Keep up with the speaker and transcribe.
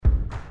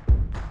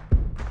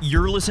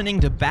You're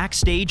listening to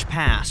Backstage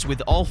Pass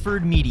with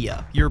Alford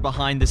Media, your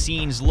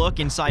behind-the-scenes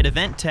look inside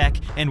event tech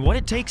and what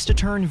it takes to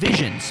turn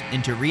visions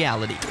into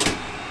reality.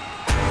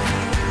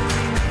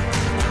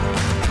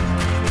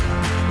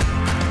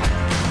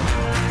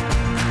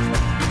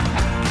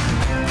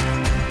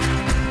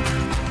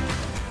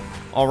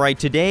 All right,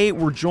 today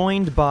we're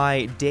joined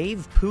by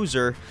Dave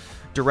Puser,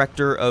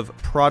 Director of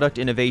Product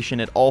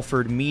Innovation at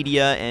Alford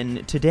Media,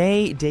 and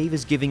today Dave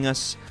is giving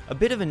us a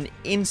bit of an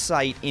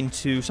insight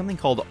into something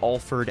called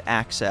Alford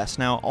Access.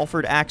 Now,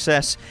 Alford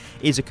Access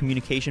is a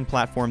communication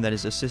platform that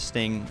is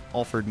assisting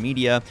Alford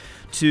Media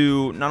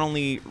to not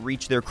only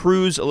reach their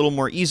crews a little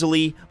more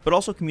easily, but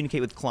also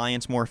communicate with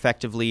clients more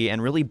effectively and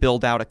really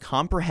build out a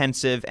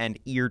comprehensive and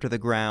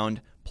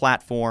ear-to-the-ground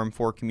platform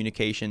for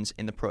communications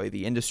in the Pro AV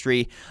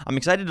industry. I'm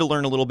excited to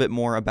learn a little bit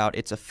more about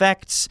its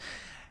effects,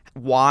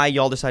 why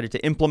y'all decided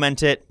to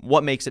implement it,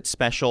 what makes it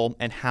special,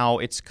 and how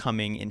it's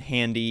coming in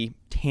handy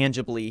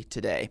tangibly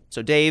today.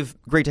 So Dave,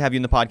 great to have you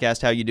in the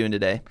podcast. How are you doing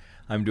today?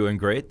 I'm doing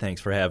great. Thanks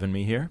for having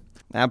me here.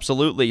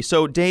 Absolutely.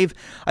 So Dave,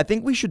 I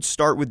think we should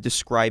start with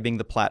describing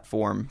the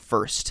platform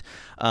first.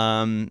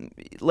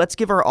 Let's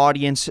give our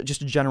audience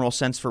just a general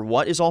sense for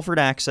what is Alford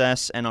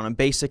Access, and on a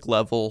basic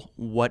level,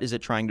 what is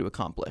it trying to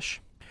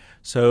accomplish?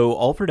 So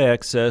Alford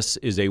Access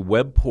is a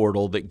web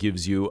portal that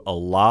gives you a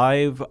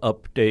live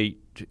update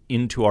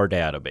into our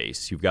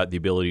database. You've got the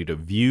ability to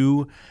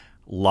view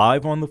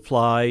live on the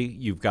fly.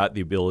 You've got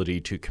the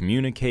ability to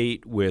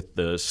communicate with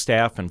the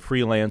staff and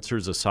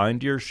freelancers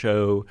assigned to your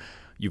show.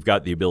 You've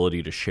got the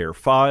ability to share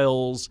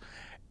files.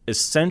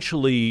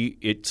 Essentially,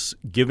 it's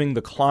giving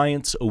the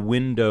clients a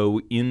window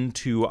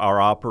into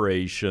our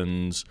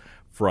operations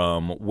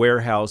from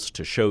warehouse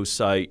to show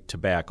site to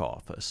back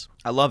office.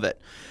 I love it.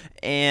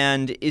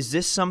 And is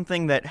this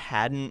something that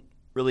hadn't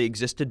really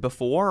existed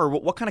before, or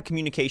what kind of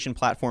communication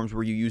platforms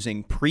were you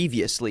using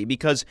previously?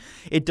 Because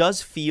it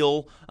does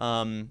feel,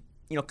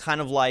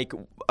 kind of like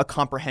a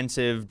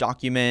comprehensive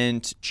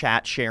document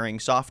chat sharing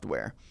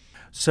software.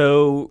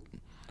 So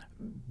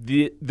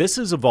this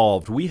has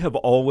evolved. We have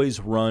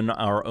always run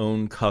our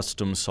own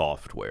custom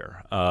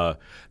software.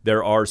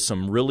 There are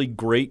some really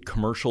great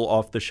commercial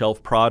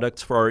off-the-shelf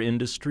products for our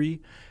industry,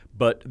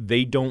 but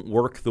they don't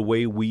work the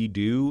way we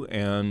do,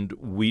 and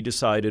we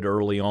decided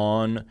early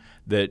on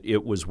that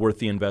it was worth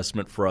the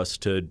investment for us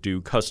to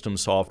do custom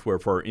software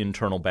for our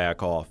internal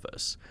back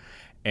office.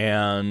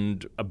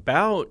 And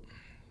about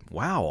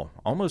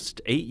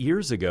almost 8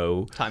 years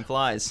ago. Time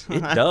flies.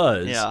 It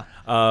does. Yeah.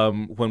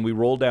 When we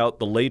rolled out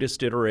the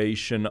latest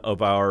iteration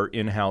of our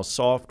in-house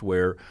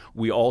software,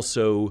 we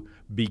also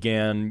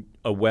began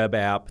a web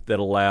app that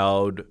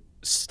allowed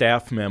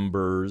staff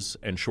members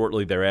and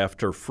shortly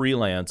thereafter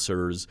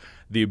freelancers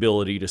the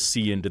ability to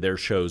see into their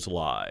shows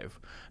live.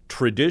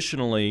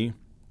 Traditionally,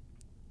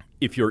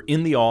 if you're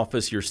in the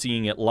office, you're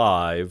seeing it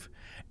live,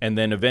 and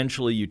then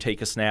eventually you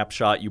take a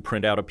snapshot, you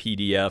print out a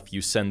PDF,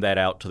 you send that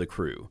out to the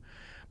crew.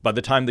 By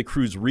the time the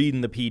crew's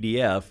reading the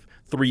PDF,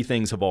 3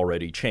 things have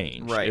already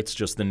changed. Right. It's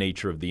just the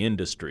nature of the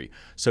industry.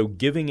 So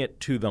giving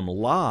it to them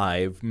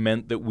live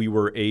meant that we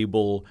were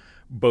able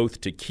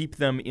both to keep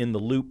them in the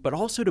loop, but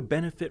also to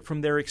benefit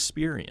from their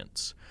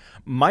experience.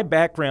 My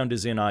background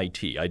is in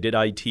IT. I did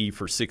IT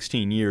for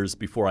 16 years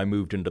before I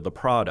moved into the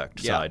product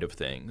side of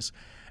things.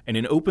 And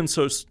in open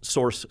source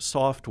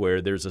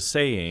software, there's a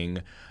saying,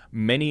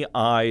 many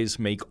eyes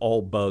make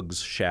all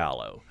bugs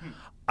shallow.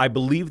 I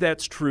believe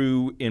that's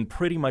true in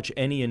pretty much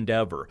any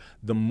endeavor.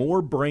 The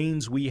more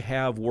brains we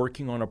have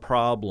working on a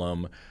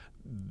problem,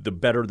 the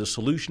better the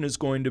solution is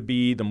going to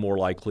be, the more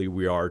likely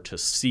we are to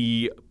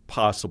see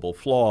possible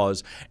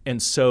flaws.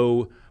 And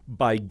so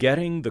by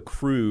getting the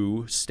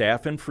crew,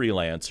 staff and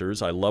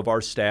freelancers, I love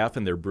our staff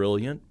and they're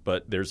brilliant,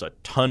 but there's a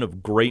ton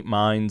of great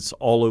minds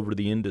all over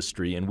the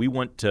industry, and we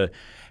want to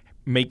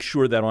make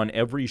sure that on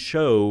every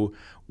show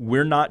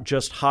we're not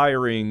just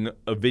hiring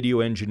a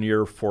video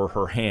engineer for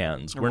her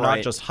hands. We're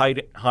not just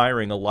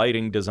hiring a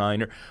lighting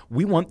designer.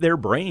 We want their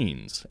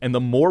brains. And the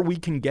more we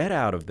can get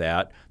out of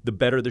that, the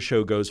better the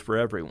show goes for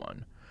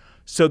everyone.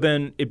 So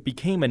then it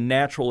became a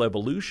natural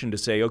evolution to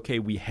say, okay,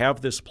 we have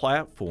this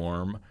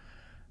platform.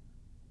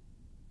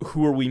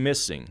 Who are we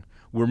missing?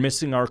 We're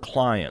missing our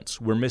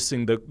clients. We're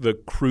missing the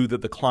crew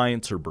that the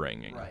clients are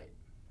bringing. Right.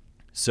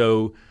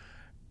 So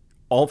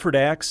Alford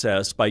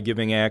Access, by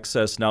giving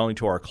access not only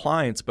to our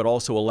clients, but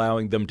also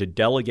allowing them to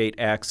delegate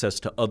access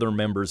to other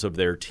members of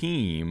their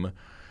team,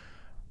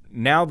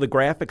 now the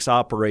graphics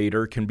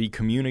operator can be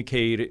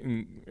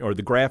communicating, or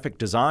the graphic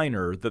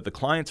designer that the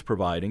client's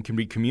providing can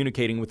be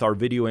communicating with our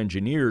video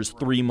engineers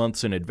 3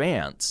 months in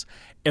advance.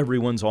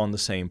 Everyone's on the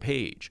same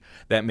page.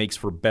 That makes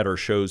for better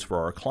shows for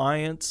our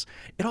clients.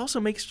 It also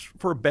makes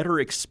for a better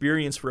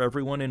experience for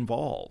everyone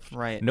involved.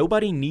 Right.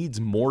 Nobody needs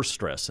more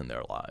stress in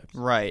their lives.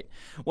 Right.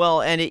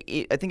 Well, and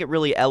I think it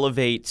really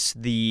elevates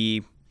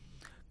the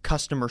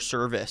customer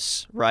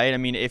service, right? I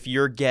mean, if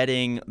you're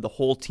getting the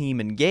whole team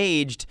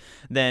engaged,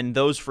 then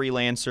those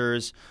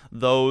freelancers,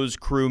 those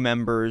crew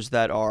members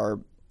that are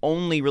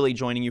only really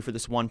joining you for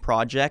this one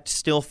project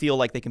still feel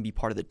like they can be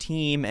part of the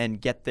team and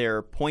get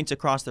their points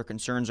across, their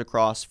concerns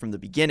across from the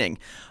beginning.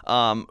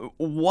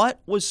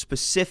 What was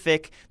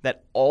specific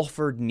that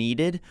Alford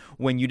needed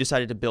when you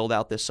decided to build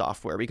out this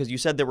software? Because you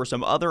said there were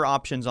some other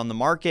options on the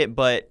market,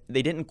 but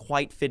they didn't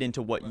quite fit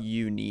into what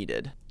you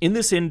needed. In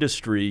this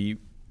industry,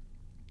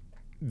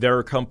 there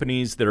are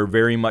companies that are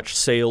very much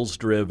sales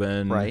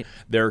driven. Right.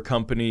 There are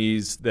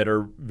companies that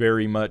are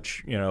very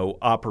much,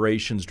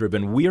 operations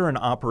driven. We are an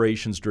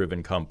operations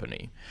driven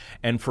company.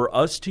 And for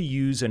us to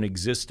use an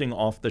existing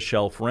off the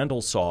shelf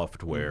rental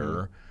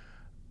software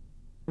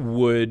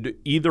would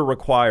either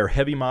require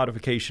heavy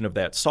modification of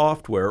that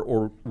software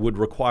or would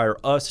require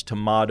us to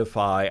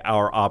modify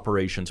our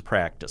operations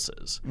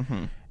practices.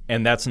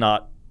 And that's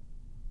not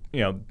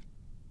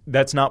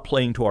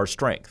playing to our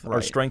strength. Right.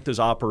 Our strength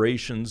is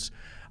operations.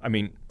 I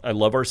mean, I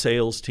love our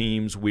sales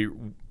teams,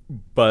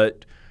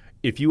 but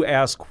if you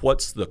ask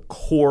what's the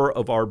core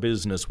of our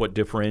business, what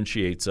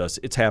differentiates us,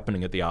 it's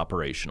happening at the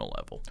operational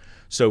level.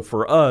 So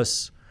for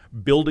us,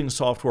 building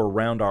software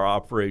around our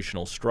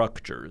operational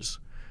structures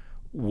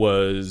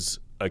was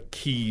a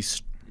key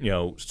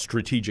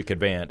strategic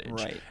advantage.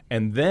 Right.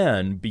 And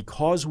then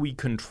because we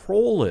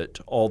control it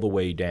all the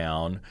way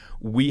down,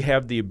 we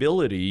have the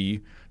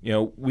ability,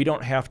 we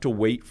don't have to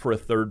wait for a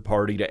third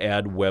party to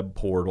add web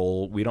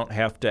portal. We don't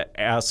have to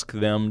ask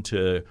them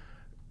to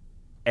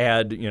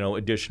add,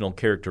 additional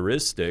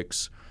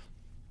characteristics.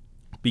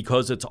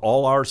 Because it's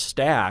all our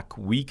stack,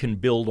 we can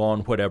build on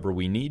whatever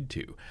we need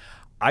to.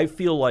 I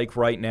feel like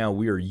right now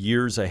we are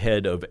years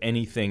ahead of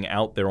anything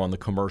out there on the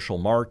commercial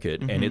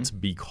market, and it's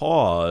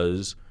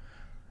because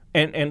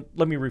And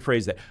let me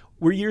rephrase that.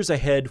 We're years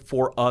ahead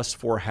for us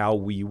for how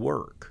we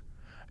work.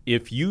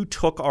 If you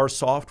took our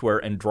software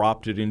and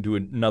dropped it into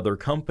another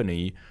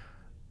company,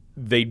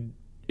 it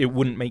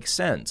wouldn't make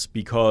sense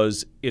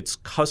because it's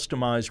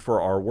customized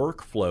for our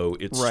workflow.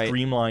 It's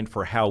streamlined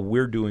for how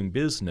we're doing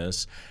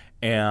business,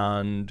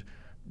 and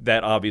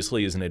that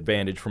obviously is an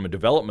advantage from a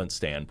development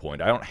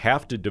standpoint. I don't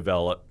have to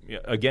develop.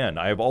 Again,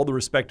 I have all the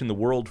respect in the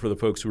world for the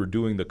folks who are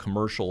doing the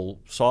commercial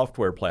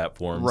software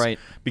platforms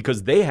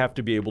because they have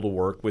to be able to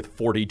work with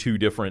 42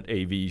 different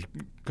AV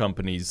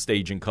companies,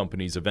 staging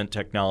companies, event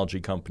technology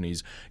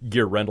companies,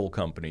 gear rental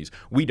companies.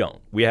 We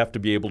don't. We have to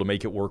be able to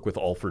make it work with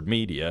Alford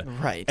Media,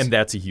 and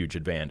that's a huge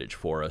advantage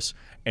for us.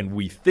 And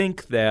we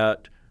think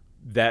that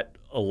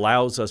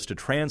allows us to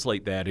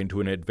translate that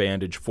into an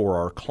advantage for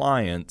our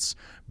clients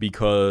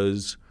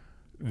because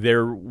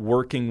they're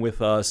working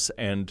with us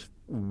and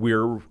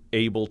we're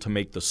able to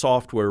make the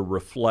software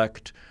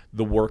reflect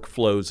the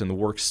workflows and the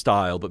work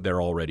style that they're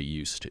already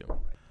used to.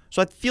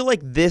 So I feel like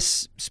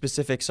this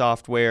specific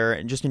software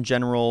and just in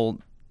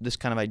general, this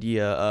kind of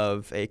idea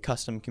of a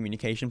custom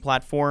communication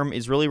platform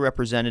is really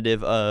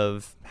representative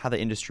of how the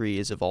industry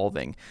is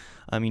evolving.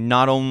 I mean,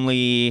 not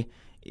only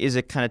is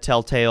it kind of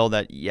telltale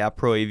that,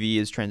 Pro AV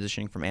is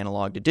transitioning from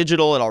analog to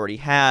digital. It already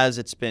has.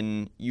 It's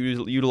been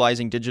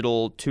utilizing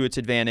digital to its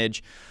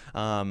advantage.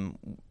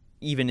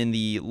 Even in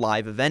the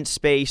live event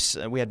space,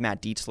 we had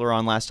Matt Dietzler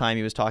on last time.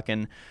 He was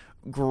talking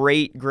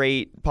great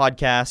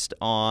podcast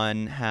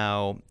on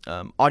how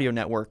audio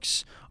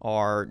networks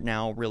are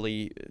now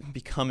really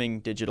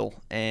becoming digital.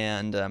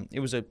 And it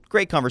was a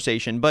great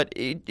conversation, but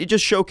it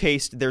just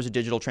showcased there's a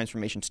digital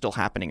transformation still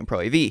happening in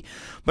Pro AV.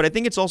 But I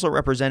think it's also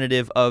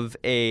representative of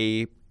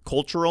a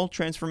cultural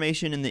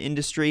transformation in the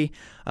industry.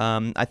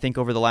 I think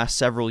over the last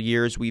several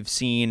years, we've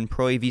seen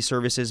Pro AV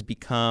services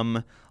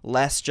become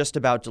less just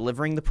about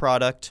delivering the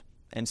product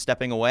and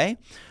stepping away,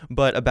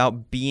 but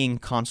about being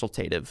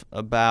consultative,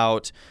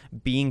 about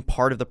being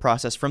part of the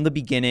process from the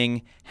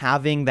beginning,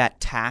 having that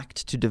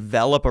tact to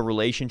develop a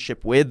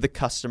relationship with the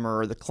customer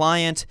or the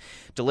client,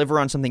 deliver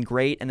on something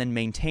great, and then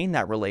maintain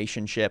that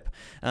relationship.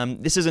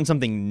 This isn't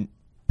something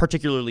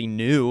particularly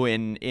new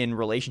in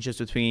relationships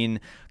between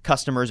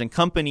customers and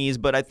companies,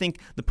 but I think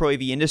the Pro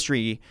AV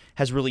industry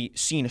has really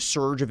seen a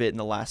surge of it in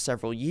the last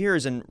several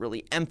years and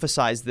really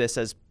emphasized this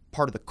as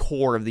part of the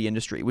core of the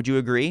industry. Would you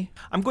agree?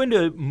 I'm going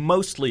to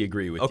mostly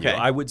agree with you.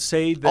 I would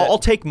say that I'll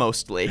take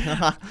mostly.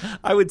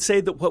 I would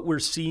say that what we're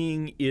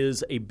seeing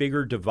is a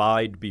bigger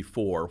divide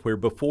where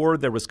before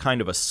there was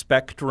kind of a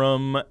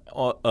spectrum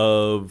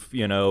of,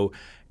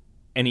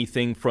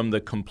 anything from the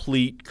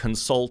complete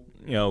consulting,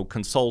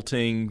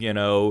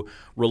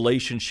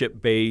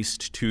 relationship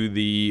based to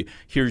the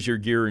here's your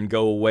gear and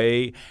go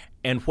away.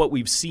 And what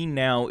we've seen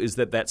now is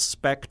that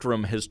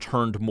spectrum has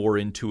turned more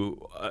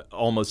into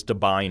almost a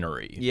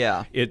binary.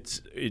 Yeah.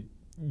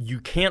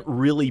 You can't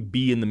really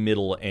be in the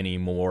middle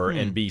anymore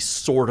and be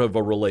sort of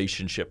a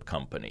relationship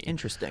company.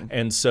 Interesting.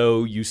 And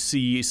so you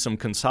see some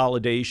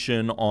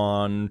consolidation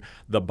on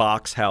the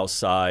box house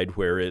side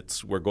where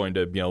we're going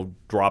to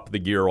drop the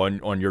gear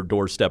on your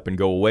doorstep and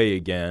go away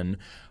again.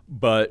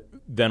 But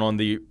then on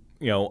the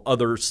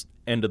other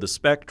end of the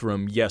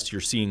spectrum, yes,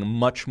 you're seeing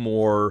much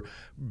more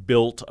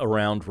built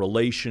around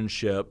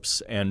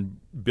relationships and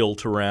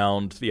built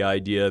around the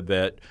idea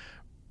that,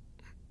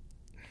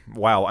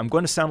 wow, I'm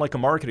going to sound like a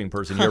marketing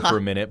person here for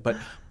a minute, but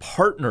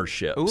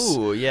partnerships.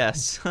 Ooh,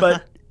 yes.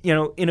 But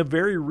in a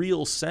very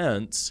real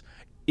sense,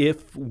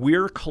 if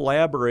we're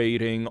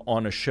collaborating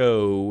on a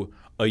show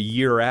a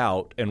year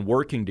out and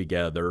working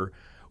together,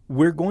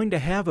 we're going to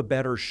have a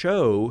better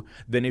show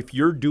than if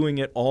you're doing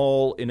it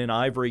all in an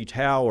ivory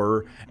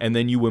tower and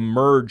then you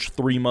emerge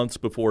 3 months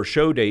before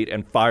show date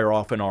and fire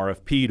off an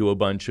RFP to a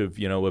bunch of,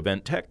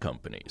 event tech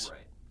companies.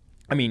 Right.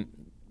 I mean,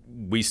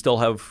 we still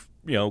have,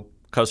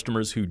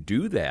 customers who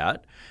do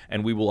that,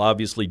 and we will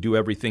obviously do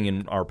everything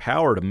in our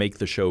power to make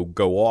the show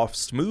go off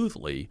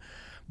smoothly.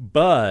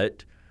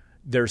 But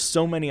there's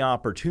so many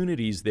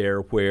opportunities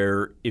there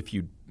where if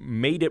you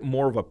made it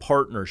more of a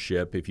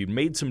partnership, if you'd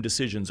made some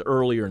decisions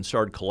earlier and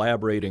started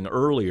collaborating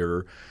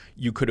earlier,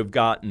 you could have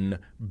gotten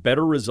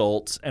better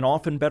results and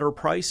often better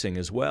pricing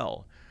as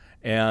well.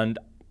 And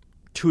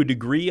to a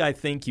degree, I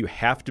think you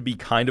have to be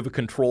kind of a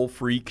control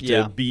freak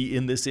to be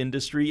in this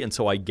industry. And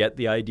so I get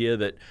the idea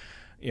that,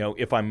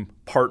 if I'm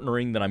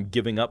partnering, then I'm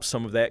giving up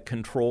some of that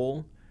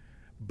control.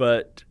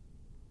 But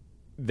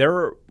there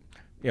are,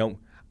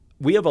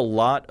 we have a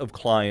lot of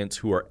clients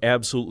who are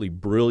absolutely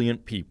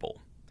brilliant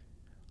people.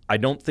 I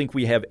don't think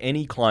we have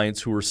any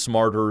clients who are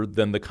smarter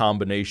than the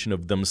combination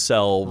of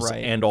themselves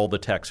and all the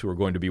techs who are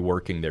going to be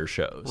working their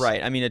shows.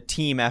 Right. I mean, a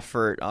team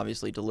effort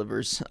obviously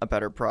delivers a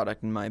better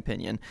product, in my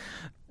opinion.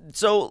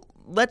 So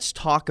let's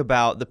talk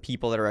about the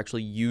people that are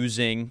actually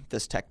using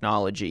this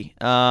technology.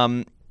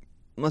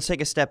 Let's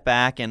take a step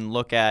back and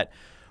look at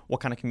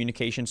what kind of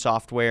communication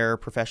software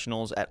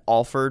professionals at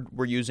Alford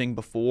were using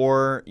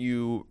before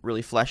you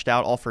really fleshed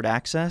out Alford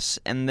Access,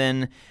 and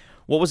then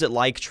what was it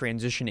like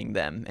transitioning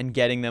them and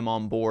getting them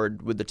on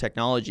board with the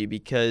technology?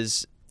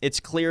 Because it's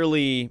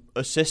clearly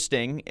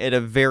assisting at a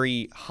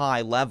very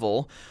high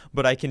level,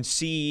 but I can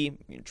see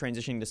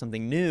transitioning to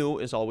something new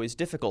is always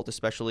difficult,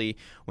 especially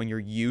when you're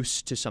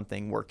used to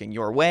something working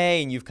your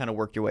way and you've kind of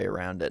worked your way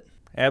around it.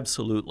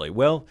 Absolutely.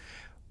 Well,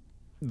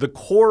 the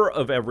core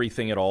of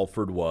everything at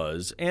Alford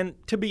was, and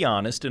to be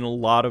honest, in a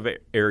lot of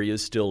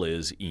areas still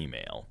is,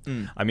 email.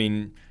 I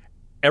mean,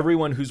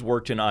 everyone who's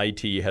worked in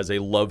IT has a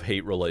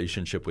love-hate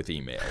relationship with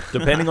email.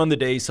 Depending on the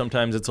day,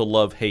 sometimes it's a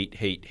love-hate,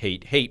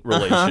 hate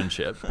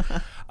relationship.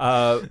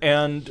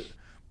 And,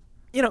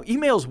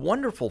 email's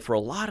wonderful for a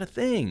lot of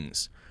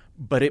things,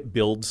 but it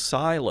builds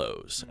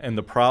silos. And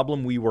the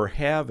problem we were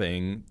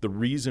having, the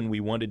reason we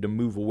wanted to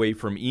move away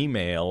from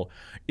email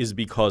is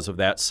because of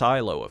that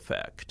silo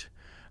effect.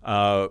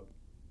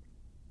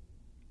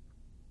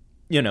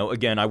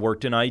 Again, I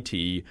worked in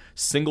IT.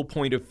 Single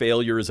point of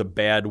failure is a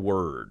bad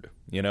word,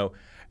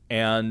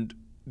 and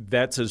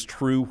that's as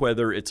true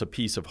whether it's a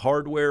piece of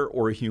hardware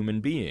or a human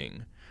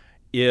being.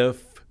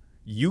 If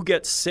you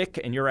get sick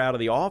and you're out of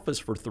the office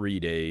for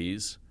 3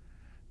 days,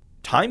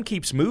 time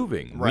keeps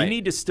moving. Right. We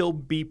need to still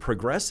be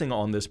progressing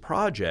on this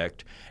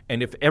project,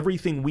 and if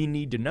everything we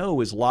need to know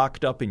is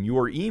locked up in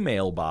your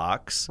email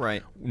box,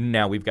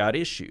 now we've got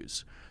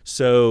issues.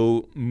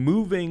 So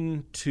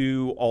moving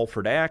to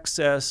Alford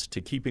Access, to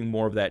keeping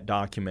more of that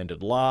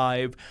documented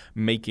live,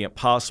 making it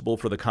possible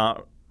for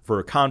for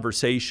a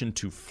conversation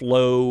to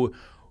flow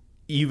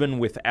even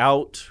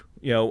without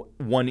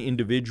one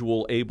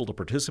individual able to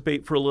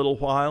participate for a little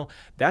while,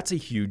 that's a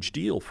huge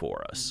deal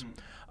for us.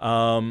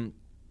 And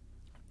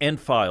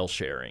file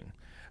sharing.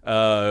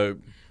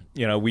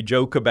 We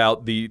joke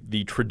about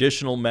the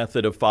traditional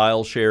method of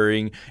file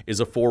sharing is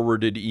a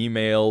forwarded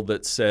email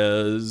that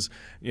says,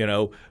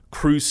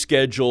 crew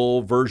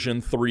schedule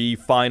version 3,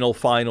 final,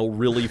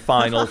 really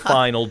final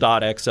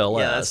 .xls.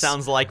 Yeah, that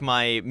sounds like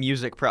my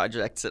music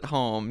projects at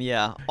home.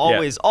 Yeah,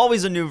 always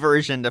a new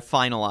version to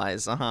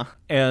finalize.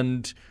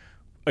 And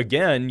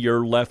again,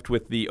 you're left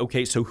with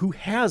okay, so who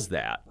has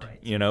that? Right.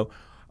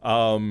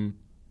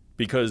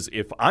 Because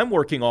if I'm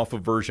working off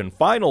of version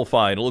final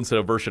instead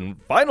of version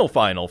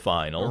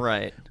final,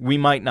 right, we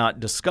might not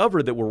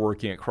discover that we're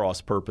working at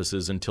cross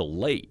purposes until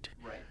late.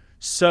 Right.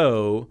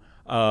 So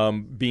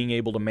being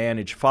able to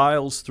manage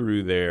files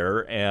through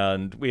there,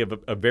 and we have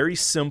a very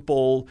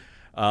simple,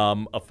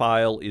 a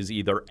file is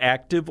either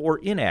active or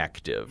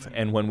inactive.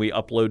 And when we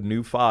upload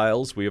new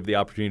files, we have the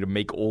opportunity to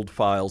make old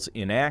files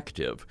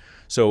inactive.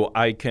 So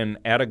I can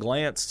at a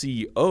glance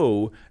see,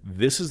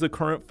 this is the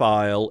current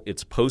file.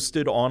 It's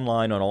posted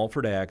online on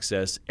Alford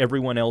Access.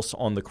 Everyone else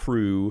on the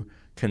crew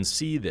can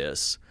see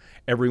this.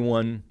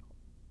 Everyone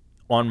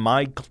on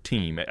my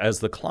team as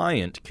the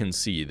client can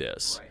see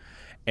this. Right.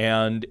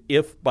 And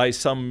if by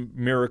some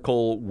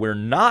miracle we're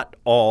not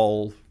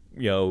all,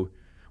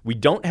 we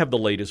don't have the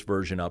latest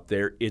version up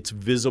there, it's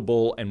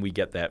visible and we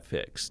get that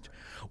fixed.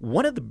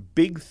 One of the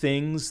big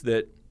things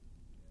that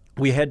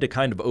we had to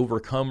kind of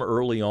overcome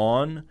early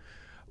on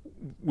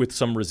with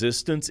some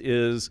resistance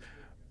is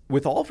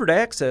with Alford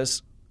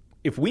Access,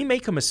 if we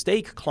make a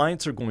mistake,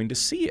 clients are going to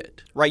see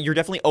it. Right, you're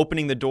definitely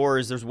opening the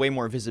doors. There's way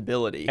more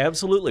visibility.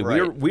 Absolutely.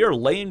 Right. We are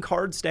laying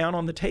cards down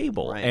on the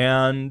table. Right.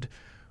 And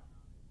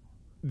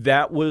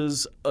that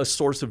was a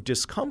source of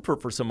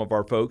discomfort for some of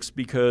our folks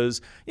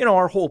because,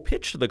 our whole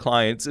pitch to the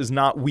clients is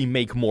not we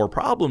make more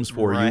problems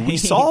for you, we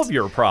solve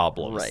your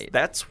problems. Right.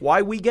 That's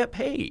why we get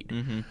paid.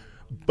 Mm-hmm.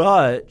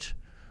 But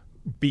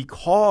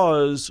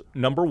because,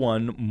 number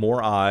one,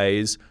 more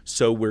eyes,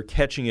 so we're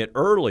catching it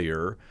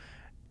earlier.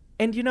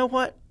 And you know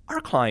what? Our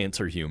clients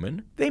are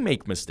human. They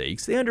make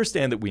mistakes. They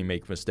understand that we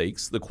make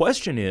mistakes. The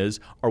question is,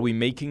 are we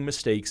making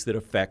mistakes that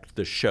affect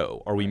the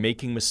show? Are we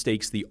making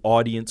mistakes the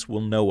audience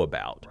will know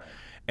about? Right.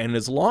 And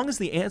as long as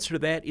the answer to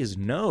that is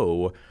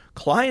no,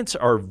 clients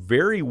are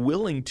very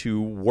willing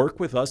to work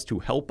with us to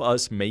help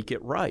us make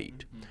it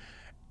right. Mm-hmm.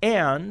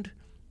 And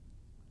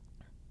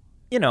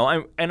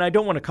I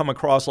don't want to come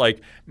across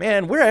like,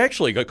 man, we're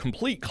actually a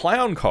complete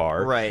clown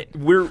car. Right.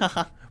 We're,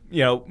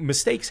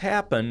 mistakes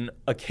happen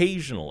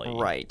occasionally.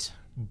 Right.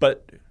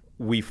 But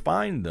we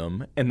find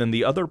them, and then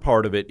the other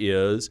part of it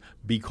is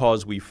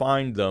because we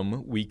find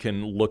them, we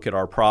can look at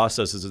our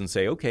processes and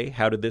say, okay,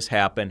 how did this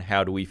happen?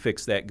 How do we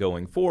fix that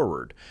going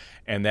forward?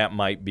 And that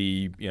might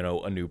be,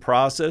 a new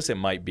process. It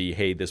might be,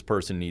 hey, this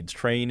person needs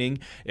training.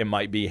 It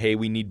might be, hey,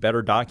 we need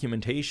better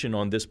documentation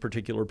on this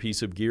particular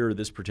piece of gear or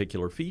this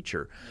particular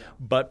feature. Yeah.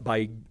 But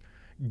by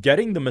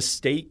getting the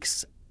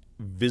mistakes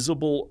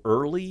visible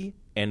early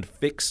and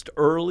fixed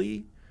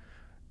early,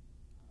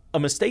 a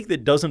mistake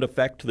that doesn't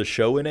affect the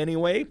show in any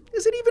way,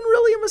 is it even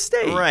really a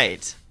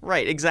mistake?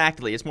 Right,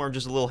 exactly. It's more of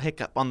just a little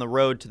hiccup on the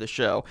road to the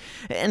show.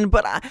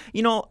 But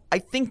I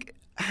think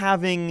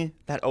having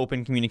that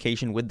open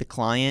communication with the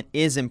client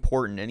is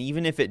important. And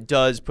even if it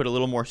does put a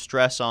little more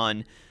stress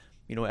on,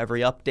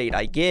 every update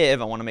I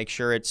give, I want to make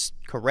sure it's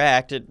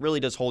correct. It really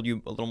does hold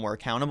you a little more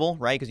accountable,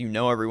 right? Because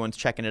everyone's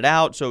checking it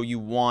out, so you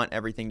want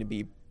everything to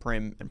be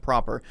prim and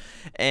proper.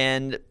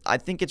 And I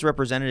think it's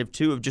representative,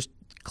 too, of just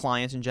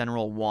clients in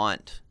general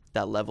want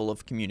that level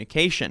of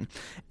communication.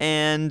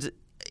 And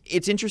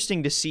it's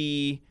interesting to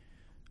see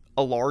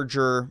a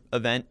larger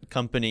event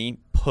company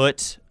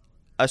put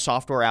a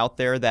software out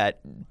there that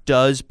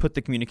does put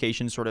the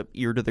communication sort of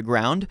ear to the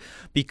ground,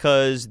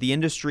 because the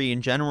industry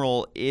in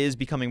general is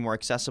becoming more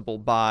accessible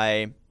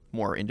by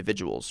more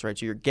individuals, right?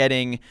 So you're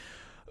getting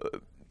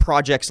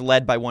projects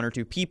led by one or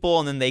two people,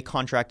 and then they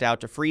contract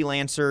out to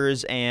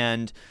freelancers.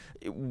 And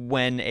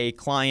when a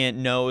client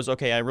knows,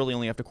 okay, I really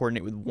only have to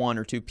coordinate with one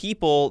or two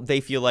people, they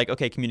feel like,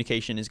 okay,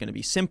 communication is going to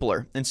be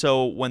simpler. And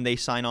so when they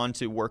sign on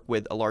to work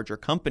with a larger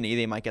company,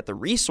 they might get the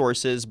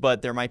resources,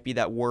 but there might be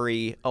that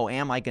worry, oh,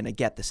 am I going to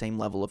get the same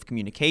level of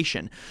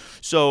communication?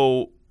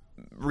 So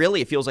really,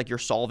 it feels like you're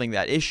solving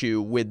that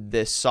issue with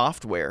this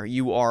software.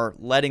 You are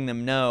letting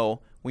them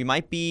know, we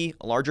might be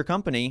a larger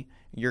company,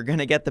 you're going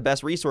to get the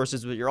best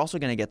resources, but you're also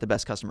going to get the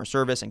best customer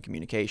service and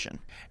communication.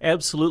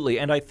 Absolutely.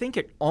 And I think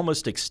it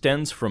almost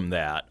extends from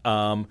that.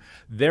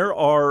 There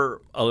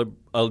are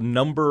a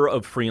number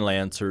of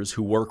freelancers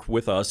who work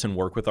with us and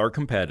work with our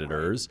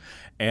competitors.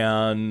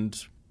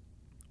 And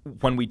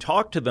when we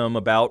talk to them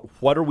about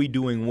what are we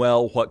doing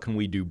well, what can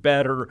we do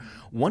better,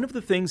 one of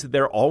the things that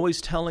they're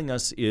always telling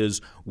us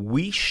is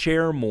we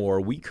share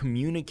more, we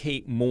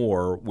communicate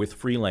more with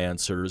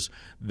freelancers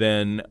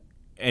than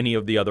any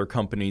of the other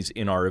companies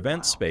in our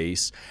event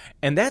space.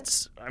 And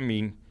that's,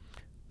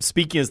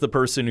 speaking as the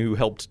person who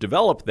helped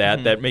develop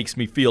that, that makes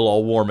me feel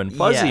all warm and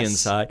fuzzy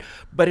inside.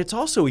 But it's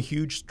also a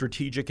huge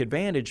strategic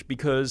advantage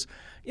because,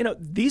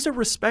 these are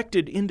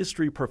respected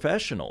industry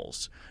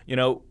professionals.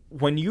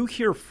 When you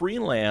hear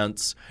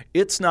freelance,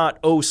 it's not,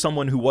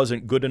 someone who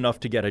wasn't good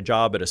enough to get a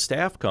job at a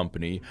staff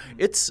company.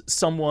 It's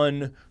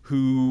someone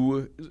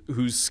whose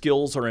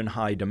skills are in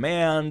high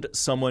demand,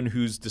 someone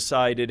who's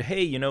decided,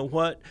 hey, you know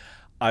what?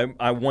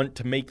 I want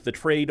to make the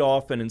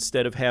trade-off, and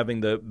instead of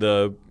having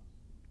the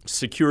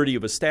security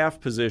of a staff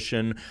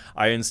position,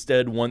 I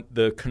instead want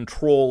the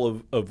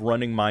control of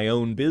running my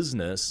own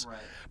business. Right.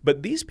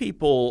 But these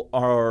people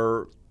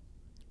are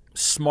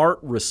smart,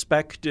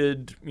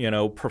 respected,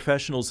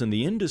 professionals in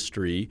the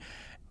industry.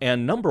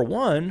 And number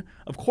one,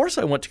 of course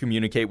I want to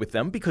communicate with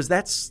them because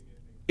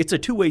it's a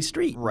two-way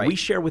street. Right. We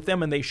share with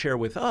them and they share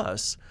with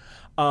us.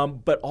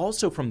 But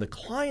also from the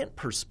client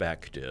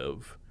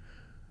perspective,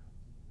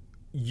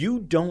 you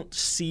don't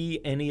see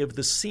any of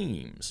the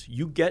seams.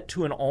 You get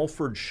to an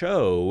Alford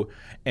show,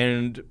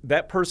 and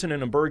that person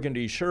in a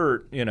burgundy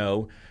shirt,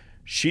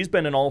 she's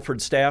been an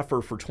Alford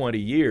staffer for 20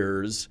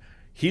 years.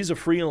 He's a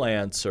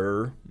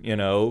freelancer,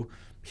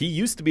 He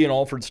used to be an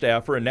Alford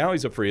staffer, and now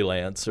he's a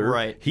freelancer.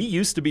 Right. He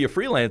used to be a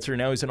freelancer,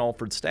 now he's an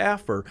Alford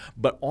staffer.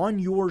 But on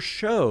your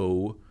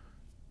show,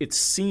 it's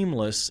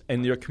seamless,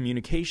 and your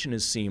communication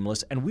is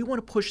seamless, and we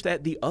want to push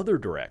that the other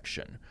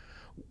direction.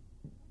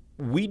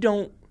 We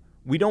don't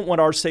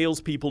want our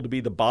salespeople to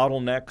be the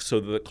bottleneck so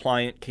that the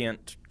client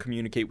can't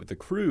communicate with the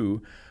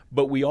crew,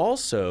 but we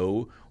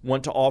also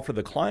want to offer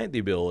the client the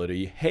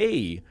ability,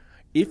 hey,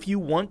 if you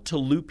want to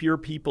loop your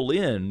people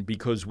in,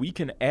 because we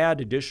can add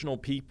additional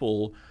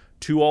people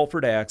to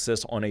Alford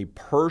Access on a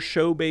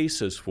per-show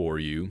basis for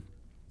you.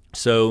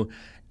 So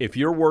if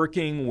you're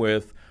working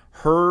with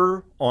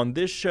her on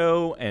this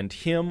show and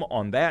him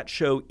on that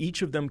show,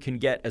 each of them can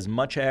get as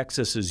much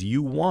access as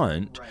you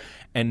want. Right.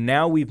 And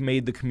now we've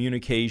made the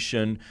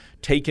communication,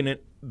 taken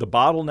the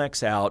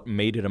bottlenecks out,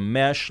 made it a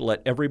mesh,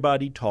 let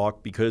everybody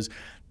talk, because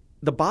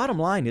the bottom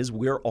line is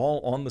we're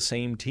all on the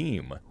same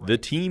team. Right. The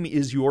team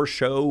is your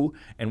show,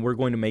 and we're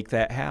going to make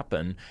that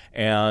happen.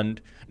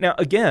 And now,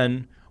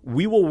 again,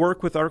 we will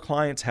work with our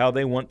clients how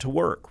they want to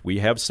work. We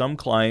have some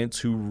clients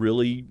who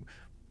really,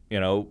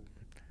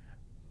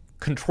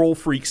 control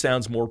freak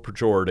sounds more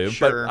pejorative,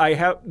 sure.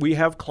 But we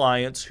have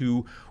clients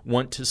who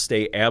want to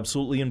stay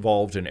absolutely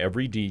involved in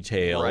every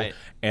detail, right.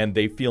 and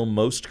they feel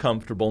most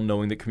comfortable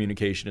knowing that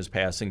communication is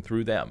passing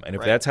through them. And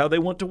if right. that's how they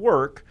want to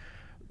work,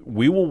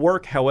 we will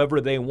work however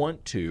they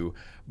want to.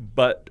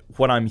 But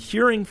what I'm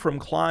hearing from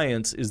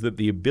clients is that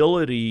the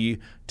ability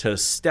to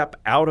step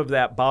out of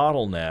that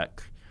bottleneck,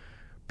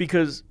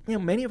 because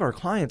many of our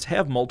clients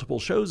have multiple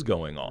shows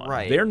going on.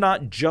 Right. They're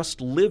not just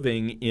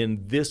living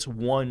in this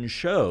one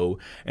show.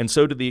 And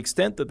so to the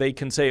extent that they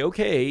can say,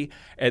 okay,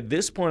 at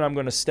this point I'm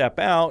going to step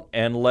out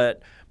and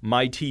let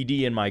my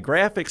TD and my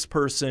graphics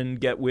person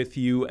get with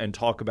you and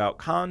talk about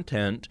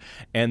content,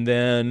 and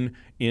then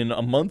in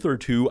a month or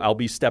two I'll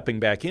be stepping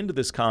back into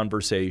this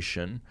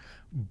conversation,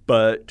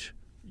 but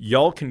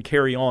y'all can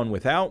carry on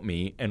without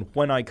me, and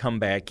when I come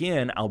back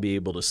in, I'll be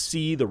able to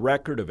see the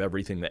record of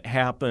everything that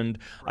happened.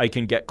 I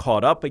can get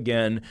caught up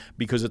again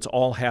because it's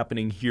all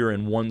happening here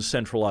in one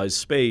centralized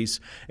space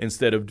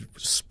instead of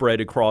spread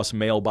across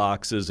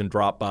mailboxes and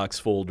Dropbox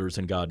folders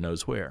and God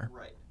knows where.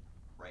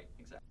 Right,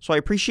 exactly. So I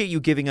appreciate you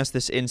giving us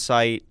this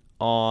insight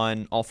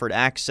on Alford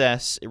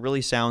Access. It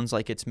really sounds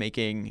like it's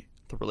making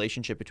the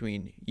relationship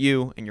between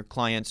you and your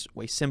clients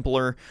way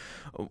simpler,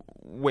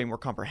 way more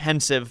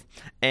comprehensive.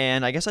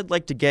 And I guess I'd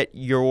like to get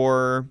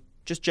your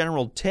just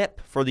general tip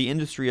for the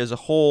industry as a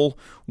whole.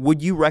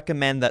 Would you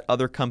recommend that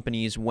other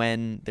companies,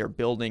 when they're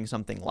building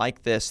something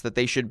like this, that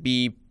they should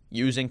be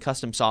using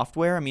custom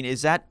software? I mean,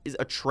 is that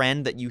a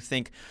trend that you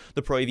think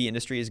the Pro AV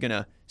industry is going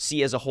to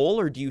see as a whole,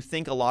 or do you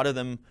think a lot of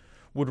them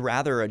would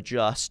rather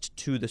adjust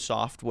to the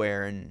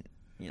software? And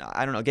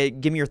I don't know.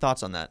 Give me your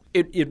thoughts on that.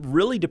 It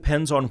really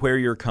depends on where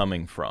you're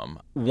coming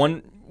from.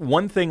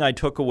 One thing I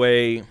took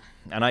away,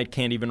 and I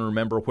can't even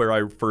remember where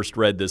I first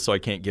read this, so I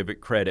can't give it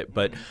credit,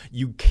 but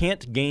you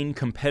can't gain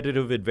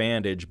competitive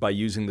advantage by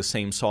using the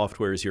same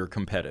software as your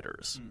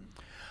competitors.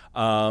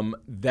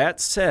 That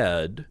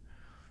said,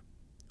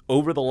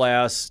 over the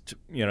last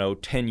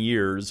 10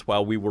 years,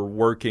 while we were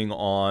working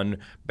on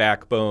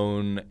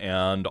Backbone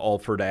and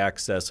Alford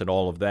Access and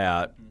all of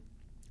that,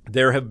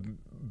 there have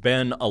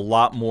been a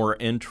lot more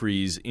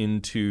entries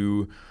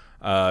into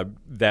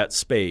that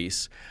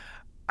space.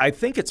 I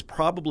think it's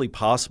probably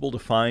possible to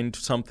find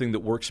something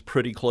that works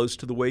pretty close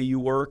to the way you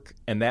work,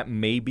 and that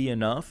may be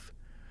enough,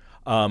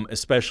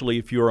 especially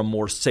if you're a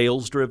more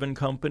sales-driven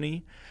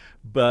company.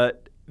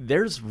 But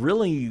there's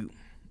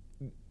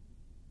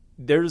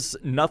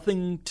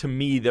nothing to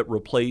me that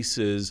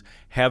replaces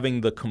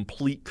having the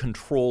complete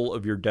control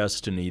of your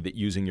destiny that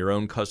using your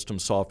own custom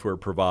software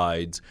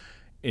provides,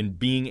 in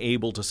being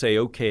able to say,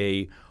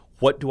 okay,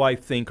 what do I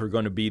think are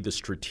going to be the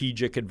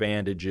strategic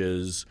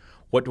advantages?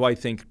 What do I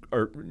think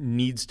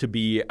needs to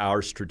be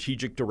our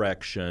strategic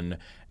direction?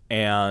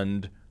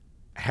 And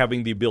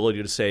having the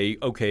ability to say,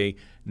 okay,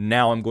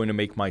 now I'm going to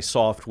make my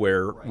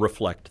software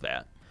reflect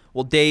that.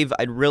 Well, Dave,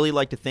 I'd really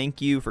like to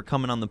thank you for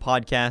coming on the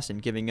podcast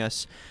and giving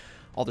us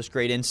all this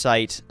great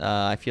insight.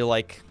 I feel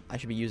like I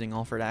should be using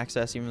Alford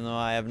Access, even though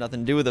I have nothing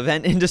to do with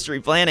event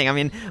industry planning. I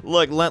mean,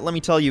 look, let me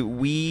tell you,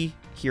 we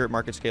here at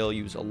MarketScale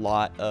use a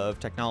lot of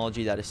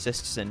technology that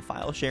assists in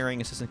file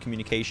sharing, assists in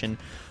communication,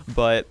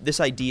 but this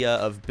idea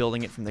of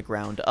building it from the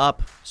ground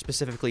up,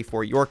 specifically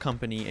for your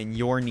company and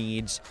your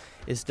needs,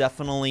 is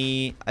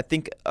definitely, I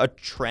think, a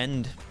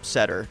trend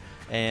setter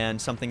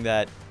and something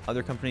that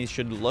other companies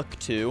should look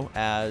to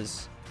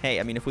as,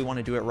 hey, I mean, if we want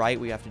to do it right,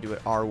 we have to do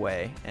it our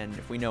way. And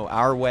if we know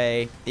our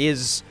way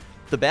is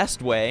the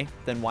best way,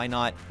 then why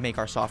not make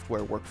our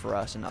software work for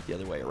us and not the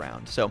other way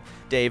around? So,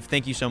 Dave,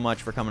 thank you so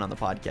much for coming on the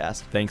podcast.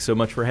 Thanks so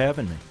much for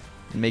having me.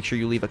 And make sure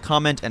you leave a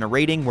comment and a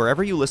rating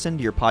wherever you listen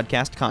to your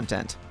podcast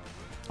content.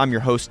 I'm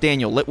your host,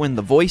 Daniel Litwin,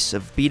 the voice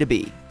of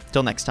B2B.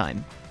 Till next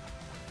time.